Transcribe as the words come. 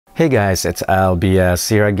Hey guys, it's LBS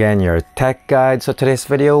here again, your tech guide. So today's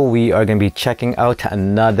video, we are going to be checking out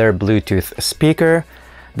another Bluetooth speaker.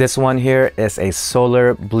 This one here is a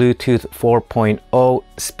solar Bluetooth 4.0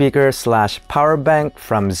 speaker slash power bank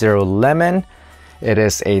from Zerolemon. It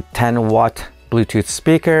is a 10-watt Bluetooth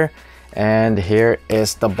speaker, and here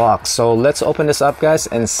is the box. So let's open this up, guys,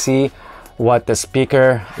 and see what the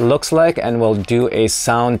speaker looks like, and we'll do a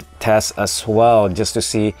sound test as well just to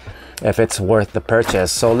see if it's worth the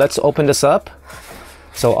purchase. So let's open this up.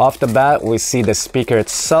 So off the bat, we see the speaker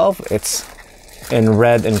itself. It's in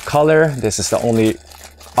red in color. This is the only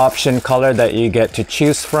option color that you get to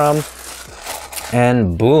choose from.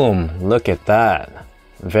 And boom, look at that.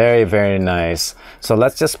 Very, very nice. So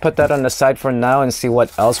let's just put that on the side for now and see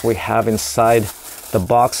what else we have inside the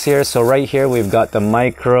box here. So right here, we've got the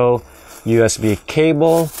micro USB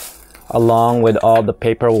cable along with all the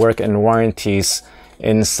paperwork and warranties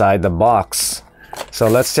inside the box. So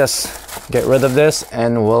let's just get rid of this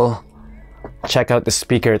and we'll check out the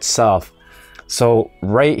speaker itself. So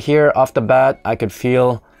right here off the bat, I could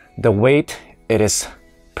feel the weight. It is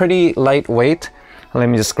pretty lightweight. Let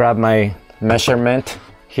me just grab my measurement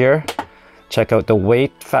here. Check out the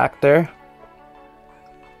weight factor.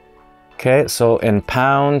 Okay, so in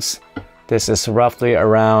pounds, this is roughly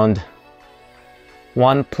around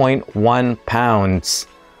 1.1 pounds.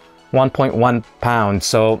 1.1 pounds,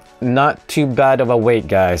 so not too bad of a weight,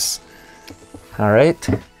 guys. All right,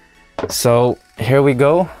 so here we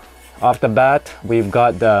go. Off the bat, we've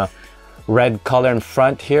got the red color in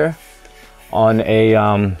front here on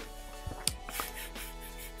a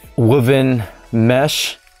woven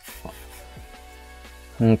mesh.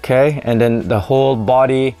 Okay, and then the whole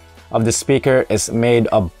body of the speaker is made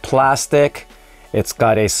of plastic. It's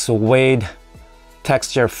got a suede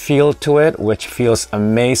texture feel to it, which feels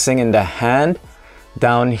amazing in the hand.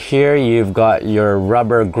 Down here, you've got your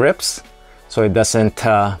rubber grips, so it doesn't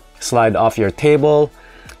slide off your table.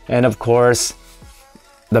 And of course,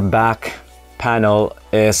 the back panel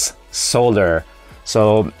is solar.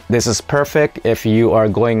 So this is perfect if you are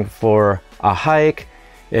going for a hike,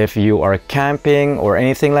 if you are camping or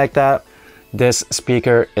anything like that. This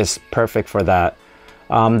speaker is perfect for that.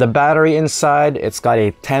 The battery inside, it's got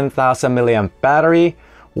a 10,000 milliamp battery,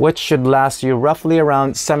 which should last you roughly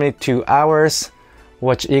around 72 hours,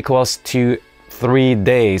 which equals to 3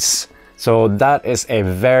 days. So that is a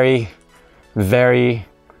very, very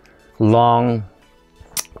long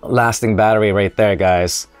lasting battery right there,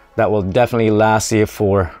 guys. That will definitely last you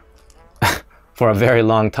for a very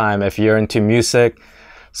long time if you're into music.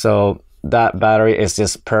 So that battery is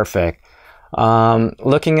just perfect.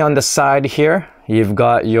 Looking on the side here, you've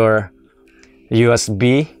got your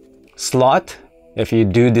USB slot. If you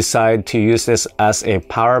do decide to use this as a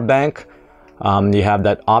power bank, you have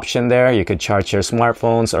that option there. You could charge your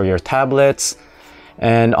smartphones or your tablets.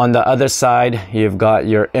 And on the other side, you've got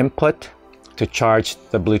your input to charge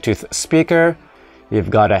the Bluetooth speaker. You've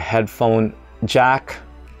got a headphone jack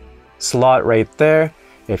slot right there.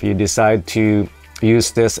 If you decide to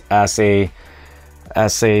use this as a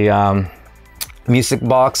music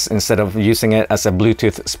box instead of using it as a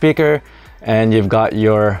Bluetooth speaker. And you've got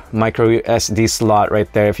your micro SD slot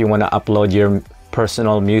right there. If you want to upload your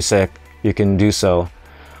personal music, you can do so.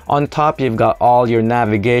 On top, you've got all your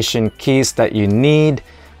navigation keys that you need.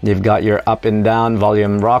 You've got your up and down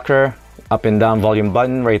volume rocker, up and down volume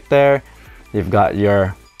button right there. You've got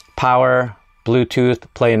your power, Bluetooth,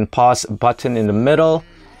 play and pause button in the middle.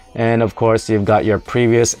 And of course, you've got your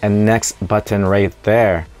previous and next button right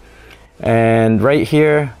there. And right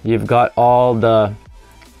here, you've got all the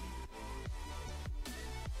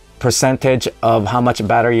percentage of how much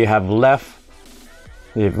battery you have left.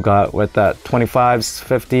 You've got with that 25,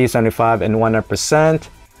 50, 75, and 100%.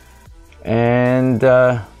 And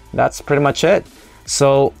that's pretty much it.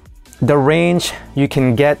 So the range you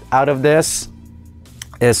can get out of this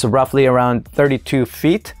is roughly around 32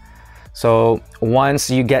 feet. So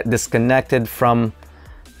once you get disconnected from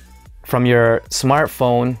your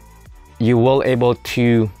smartphone, you will able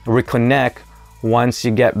to reconnect once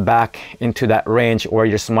you get back into that range where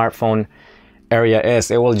your smartphone area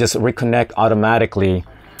is. It will just reconnect automatically.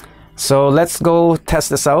 So let's go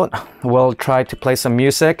test this out. We'll try to play some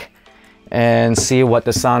music and see what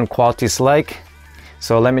the sound quality is like.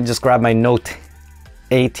 So let me just grab my Note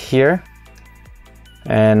 8 here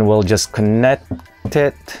and we'll just connect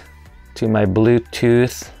it to my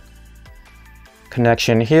Bluetooth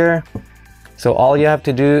connection here. So all you have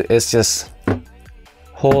to do is just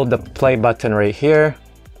hold the play button right here.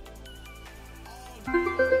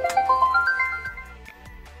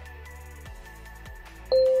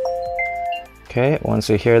 Okay, once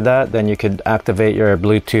you hear that, then you could activate your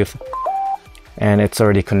Bluetooth and it's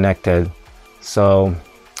already connected. So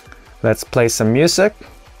let's play some music,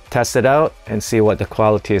 test it out, and see what the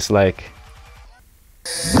quality is like.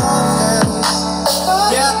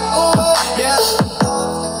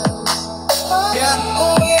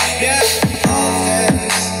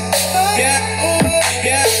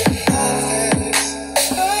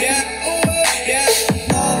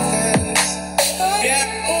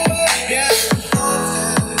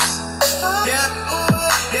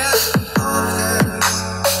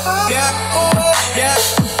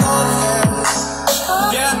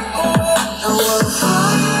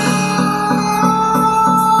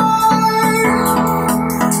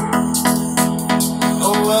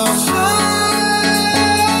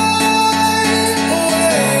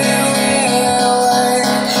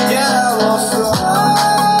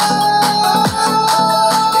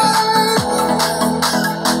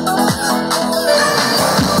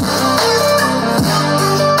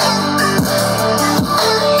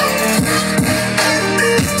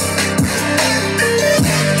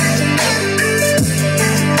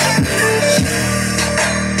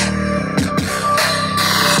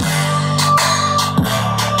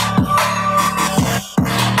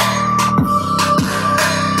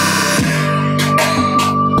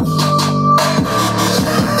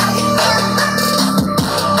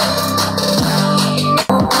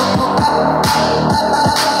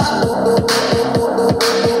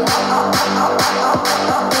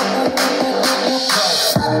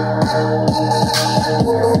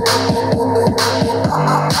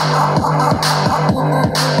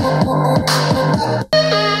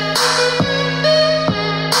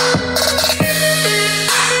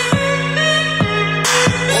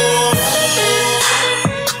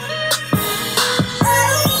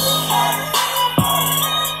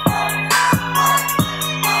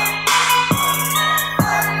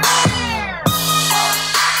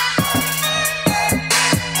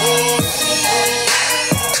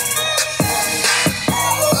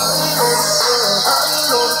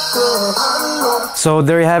 So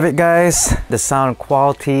there you have it, guys. The sound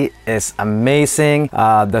quality is amazing.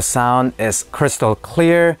 The sound is crystal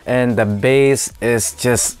clear and the bass is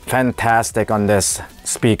just fantastic on this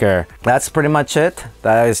speaker. That's pretty much it.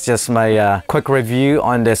 That is just my quick review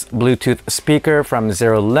on this Bluetooth speaker from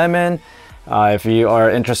Zerolemon. If you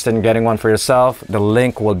are interested in getting one for yourself, the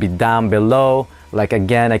link will be down below. Like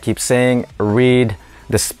again, I keep saying, read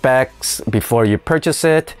the specs before you purchase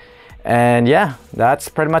it. And yeah, that's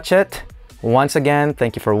pretty much it. Once again,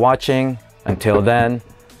 thank you for watching. Until then,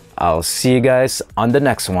 I'll see you guys on the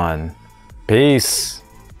next one. Peace.